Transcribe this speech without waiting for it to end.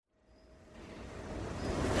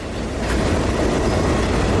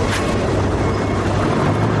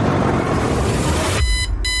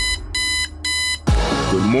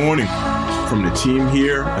morning from the team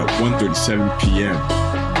here at 1:37 p.m.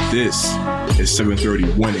 This is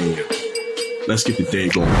 7:31 a.m. Let's get the day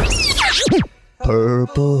going.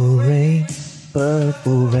 Purple rain,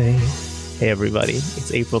 purple rain. Hey everybody,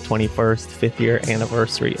 it's April 21st, 5th year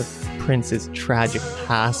anniversary of Prince's tragic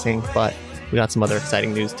passing, but we got some other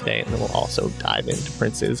exciting news today, and then we'll also dive into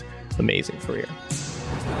Prince's amazing career.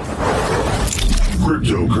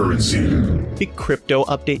 Cryptocurrency. Big crypto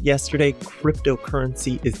update yesterday.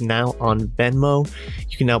 Cryptocurrency is now on Venmo.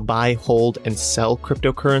 You can now buy, hold, and sell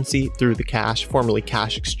cryptocurrency through the formerly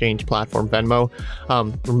cash exchange platform Venmo.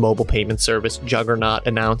 Mobile payment service Juggernaut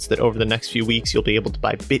announced that over the next few weeks, you'll be able to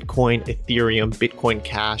buy Bitcoin, Ethereum, Bitcoin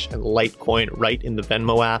Cash, and Litecoin right in the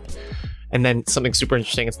Venmo app. And then something super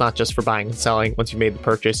interesting, it's not just for buying and selling. Once you've made the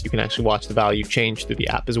purchase, you can actually watch the value change through the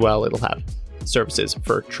app as well. It'll have services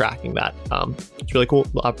for tracking that. It's really cool.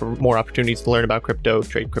 We'll have more opportunities to learn about crypto,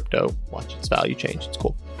 trade crypto, watch its value change. It's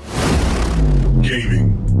cool.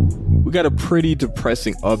 Gaming. We got a pretty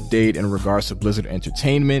depressing update in regards to Blizzard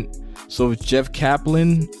Entertainment. So Jeff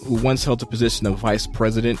Kaplan, who once held the position of vice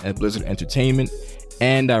president at Blizzard Entertainment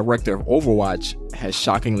and director of Overwatch, has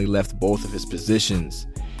shockingly left both of his positions.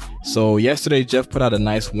 So yesterday, Jeff put out a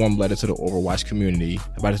nice warm letter to the Overwatch community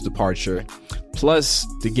about his departure. Plus,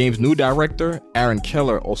 the game's new director, Aaron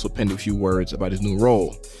Keller, also penned a few words about his new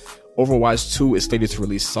role. Overwatch 2 is slated to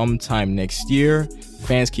release sometime next year.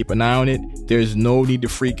 Fans keep an eye on it. There's no need to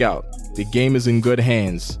freak out. The game is in good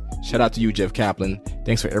hands. Shout out to you, Jeff Kaplan.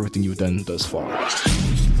 Thanks for everything you've done thus far.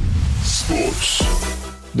 Sports.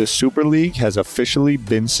 The Super League has officially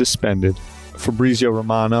been suspended. Fabrizio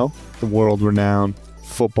Romano, the world-renowned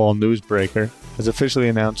football newsbreaker, has officially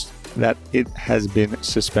announced that it has been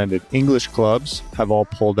suspended. English clubs have all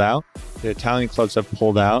pulled out. The Italian clubs have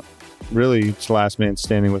pulled out. Really, it's last man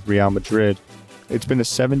standing with Real Madrid. It's been a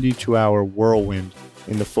 72-hour whirlwind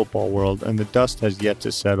in the football world, and the dust has yet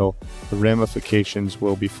to settle. The ramifications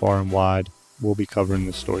will be far and wide. We'll be covering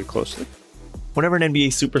this story closely. Whenever an NBA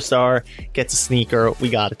superstar gets a sneaker, we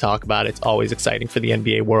got to talk about it. It's always exciting for the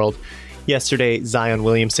NBA world. Yesterday, Zion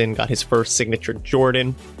Williamson got his first signature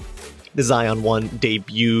Jordan. The Zion 1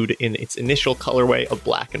 debuted in its initial colorway of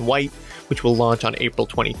black and white, which will launch on April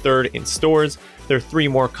 23rd in stores. There are 3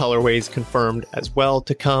 more colorways confirmed as well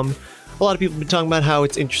to come. A lot of people have been talking about how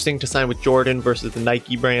it's interesting to sign with Jordan versus the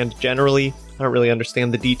Nike brand generally. I don't really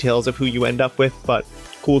understand the details of who you end up with, but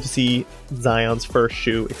cool to see Zion's first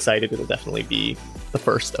shoe. Excited, it'll definitely be the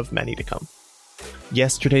first of many to come.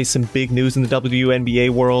 Yesterday, some big news in the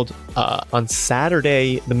WNBA world. On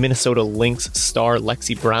Saturday, the Minnesota Lynx star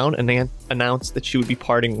Lexi Brown announced that she would be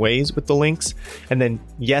parting ways with the Lynx. And then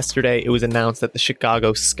yesterday, it was announced that the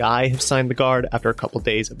Chicago Sky have signed the guard after a couple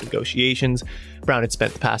days of negotiations. Brown had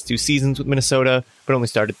spent the past 2 seasons with Minnesota, but only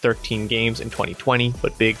started 13 games in 2020.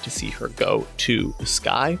 But big to see her go to the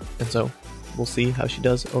Sky. And so we'll see how she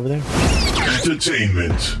does over there.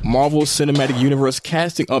 Entertainment. Marvel Cinematic Universe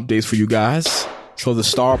casting updates for you guys. So the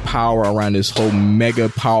star power around this whole mega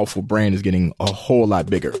powerful brand is getting a whole lot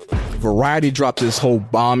bigger. Variety dropped this whole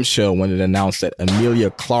bombshell when it announced that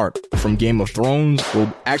Emilia Clarke from Game of Thrones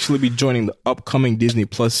will actually be joining the upcoming Disney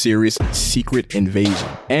Plus series Secret Invasion.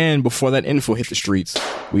 And before that info hit the streets,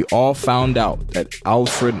 we all found out that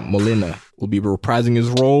Alfred Molina will be reprising his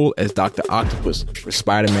role as Dr. Octopus for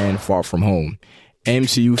Spider-Man Far From Home.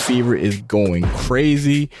 MCU fever is going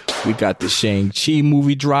crazy. We got the Shang-Chi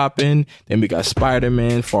movie dropping. Then we got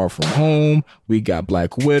Spider-Man Far From Home. We got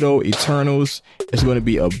Black Widow, Eternals. It's going to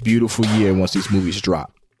be a beautiful year once these movies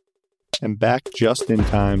drop. And back just in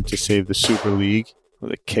time to save the Super League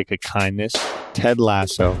with a kick of kindness, Ted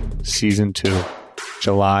Lasso, Season 2,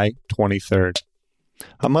 July 23rd.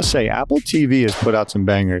 I must say, Apple TV has put out some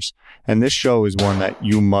bangers, and this show is one that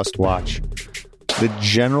you must watch. The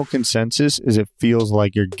general consensus is it feels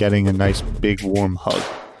like you're getting a nice big warm hug.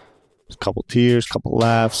 A couple tears, couple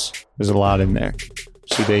laughs. There's a lot in there.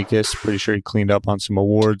 Sudeikis, pretty sure he cleaned up on some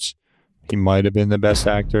awards. He might have been the best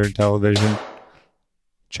actor in television.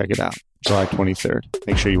 Check it out. July 23rd.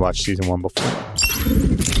 Make sure you watch season 1 before.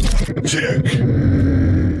 Tech.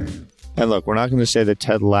 And look, we're not going to say the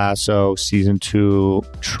Ted Lasso season 2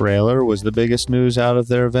 trailer was the biggest news out of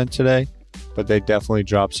their event today, but they definitely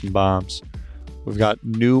dropped some bombs. We've got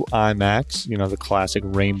new iMacs, the classic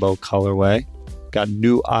rainbow colorway. Got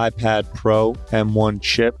new iPad Pro M1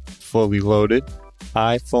 chip, fully loaded.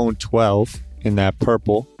 iPhone 12 in that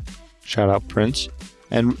purple. Shout out Prince.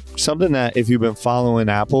 And something that if you've been following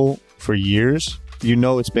Apple for years,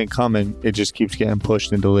 it's been coming. It just keeps getting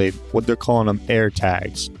pushed and delayed. What they're calling them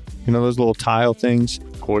AirTags. Those little tile things.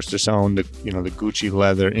 Of course, they're selling the Gucci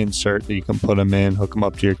leather insert that you can put them in, hook them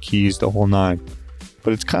up to your keys, the whole 9.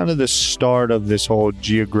 but it's kind of the start of this whole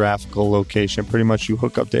geographical location. Pretty much you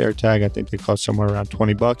hook up the AirTag. I think they cost somewhere around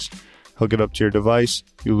 $20. Hook it up to your device.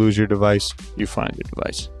 You lose your device. You find your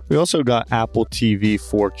device. We also got Apple TV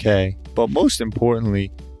 4K, but most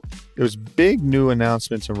importantly, there's big new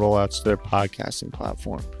announcements and rollouts to their podcasting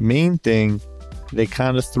platform. Main thing, they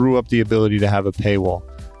kind of threw up the ability to have a paywall.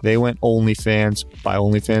 They went OnlyFans. By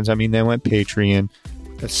OnlyFans, I mean they went Patreon.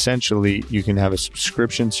 Essentially, you can have a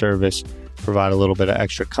subscription service, provide a little bit of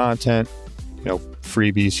extra content,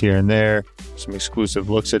 freebies here and there, some exclusive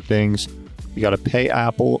looks at things. You got to pay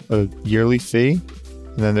Apple a yearly fee,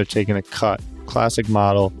 and then they're taking a cut. Classic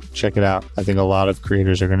model. Check it out. I think a lot of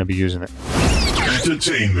creators are going to be using it.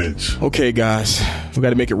 Entertainment. Okay, guys, we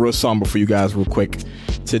got to make it real somber for you guys real quick.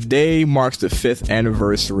 Today marks the 5th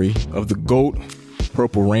anniversary of the GOAT,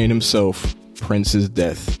 Purple Rain himself, Prince's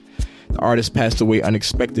death. The artist passed away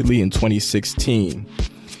unexpectedly in 2016.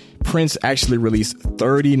 Prince actually released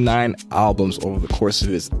 39 albums over the course of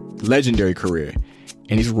his legendary career,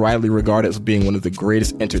 and he's widely regarded as being one of the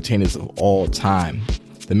greatest entertainers of all time.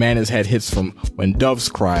 The man has had hits from When Doves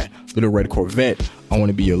Cry, Little Red Corvette, I Want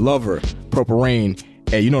to Be Your Lover, Purple Rain,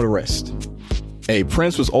 and you know the rest.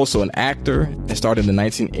 Prince was also an actor and starred in the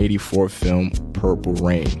 1984 film Purple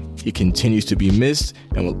Rain. He continues to be missed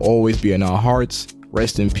and will always be in our hearts.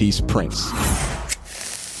 Rest in peace, Prince.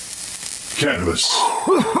 Cannabis.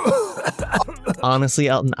 Honestly,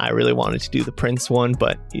 Elton, I really wanted to do the Prince one,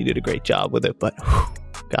 but you did a great job with it. But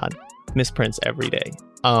God, miss Prince every day.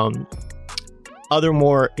 Other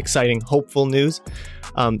more exciting, hopeful news.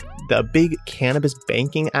 The big Cannabis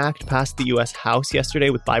Banking Act passed the U.S. House yesterday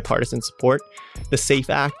with bipartisan support. The SAFE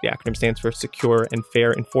Act, the acronym stands for Secure and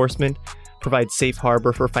Fair Enforcement, provides safe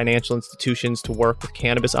harbor for financial institutions to work with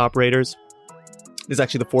cannabis operators. This is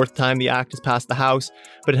actually the 4th time the act has passed the House,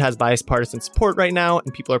 but it has bipartisan support right now,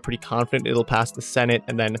 and people are pretty confident it'll pass the Senate,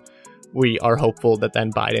 and then we are hopeful that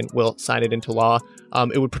then Biden will sign it into law.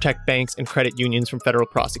 It would protect banks and credit unions from federal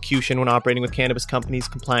prosecution when operating with cannabis companies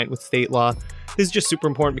compliant with state law. This is just super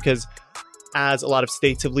important because as a lot of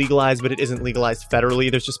states have legalized, but it isn't legalized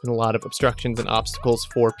federally, there's just been a lot of obstructions and obstacles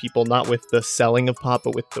for people, not with the selling of pot,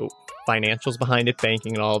 but with the financials behind it,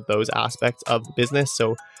 banking and all of those aspects of the business.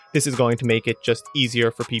 So this is going to make it just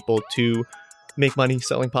easier for people to make money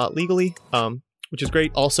selling pot legally, which is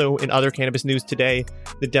great. Also, in other cannabis news today,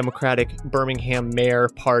 the Democratic Birmingham mayor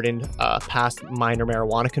pardoned past minor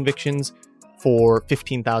marijuana convictions for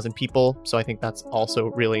 15,000 people. So I think that's also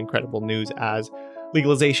really incredible news. As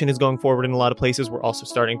legalization is going forward in a lot of places, we're also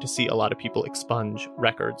starting to see a lot of people expunge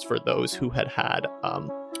records for those who had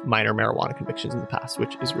minor marijuana convictions in the past,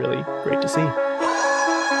 which is really great to see.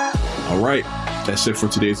 All right, that's it for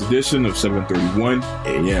today's edition of 7:31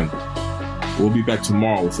 a.m. We'll be back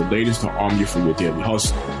tomorrow with the latest to arm you for your daily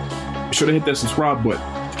hustle. Be sure to hit that subscribe button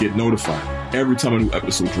to get notified every time a new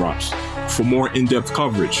episode drops. For more in-depth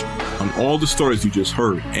coverage on all the stories you just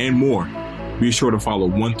heard and more, be sure to follow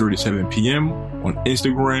 137 p.m. on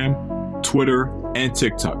Instagram, Twitter, and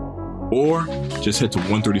TikTok, or just head to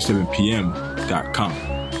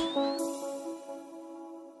 137pm.com.